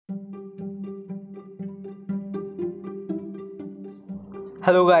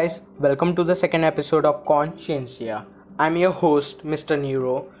Hello guys, welcome to the second episode of Conscientia. I'm your host, Mr.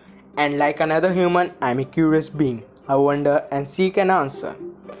 Nero, and like another human, I'm a curious being. I wonder and seek an answer.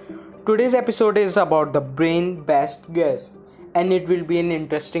 Today's episode is about the brain best guess, and it will be an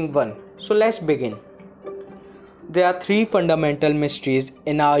interesting one. So let's begin. There are three fundamental mysteries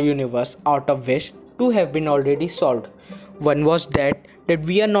in our universe, out of which two have been already solved. One was that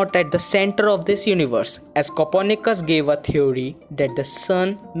we are not at the center of this universe, as Copernicus gave a theory that the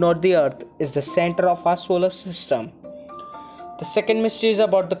sun, not the earth, is the center of our solar system. The second mystery is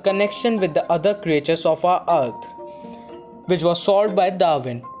about the connection with the other creatures of our earth, which was solved by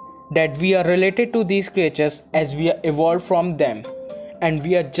Darwin, that we are related to these creatures as we are evolved from them, and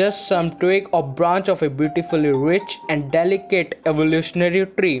we are just some twig or branch of a beautifully rich and delicate evolutionary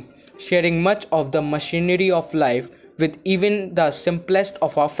tree, sharing much of the machinery of life with even the simplest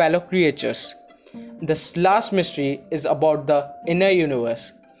of our fellow creatures. This last mystery is about the inner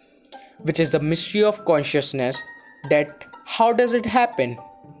universe, which is the mystery of consciousness. That how does it happen?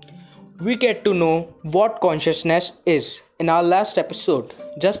 We get to know what consciousness is in our last episode,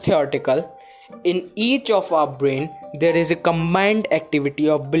 just theoretical. In each of our brain, there is a combined activity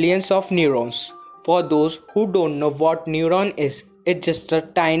of billions of neurons. For those who don't know what neuron is, it's just a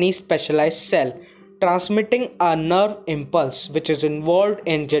tiny specialized cell transmitting a nerve impulse which is involved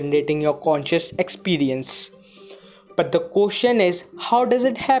in generating your conscious experience. But the question is, how does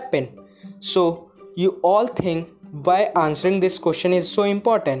it happen? So, you all think why answering this question is so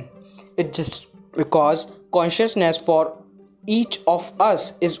important? It's just because consciousness for each of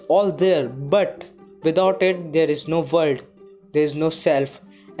us is all there, but without it, there is no world, there is no self,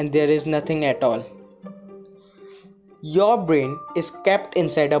 and there is nothing at all. Your brain is kept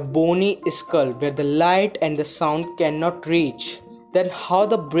inside a bony skull where the light and the sound cannot reach. Then how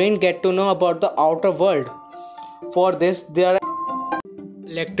the brain get to know about the outer world? For this, there are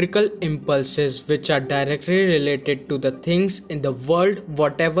electrical impulses which are directly related to the things in the world,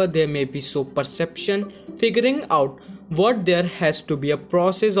 whatever they may be. So perception, figuring out what there has to be a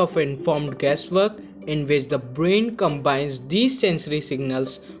process of informed guesswork in which the brain combines these sensory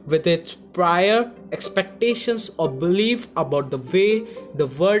signals with its prior expectations or belief about the way the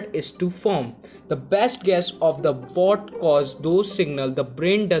world is to form. The best guess of the what caused those signals, the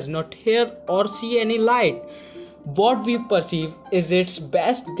brain does not hear or see any light. What we perceive is its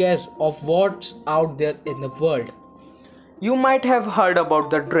best guess of what's out there in the world. You might have heard about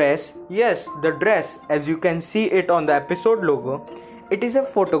the dress. Yes, the dress, as you can see it on the episode logo. It is a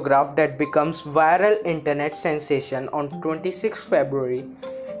photograph that becomes viral internet sensation on 26 February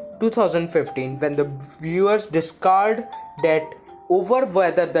 2015 when the viewers discarded that over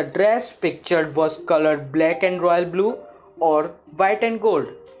whether the dress pictured was colored black and royal blue or white and gold.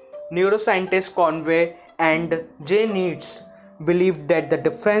 Neuroscientists Conway and J. Neitz believed that the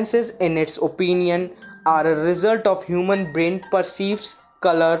differences in its opinion are a result of human brain perceives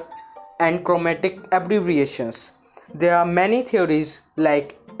color and chromatic abbreviations. There are many theories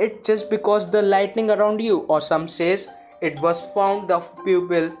like it just because the lightning around you, or some says it was found the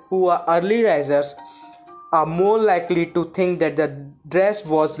people who are early risers are more likely to think that the dress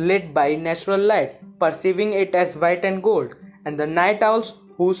was lit by natural light, perceiving it as white and gold, and the night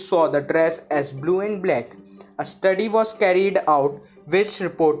owls who saw the dress as blue and black. A study was carried out which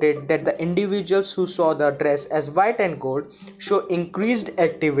reported that the individuals who saw the dress as white and gold show increased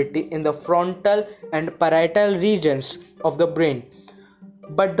activity in the frontal and parietal regions of the brain.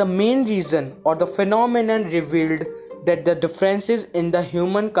 But the main reason or the phenomenon revealed that the differences in the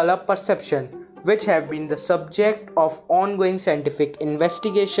human color perception, which have been the subject of ongoing scientific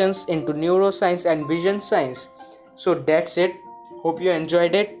investigations into neuroscience and vision science. So that's it. Hope you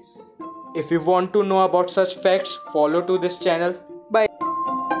enjoyed it. If you want to know about such facts, follow to this channel. Bye.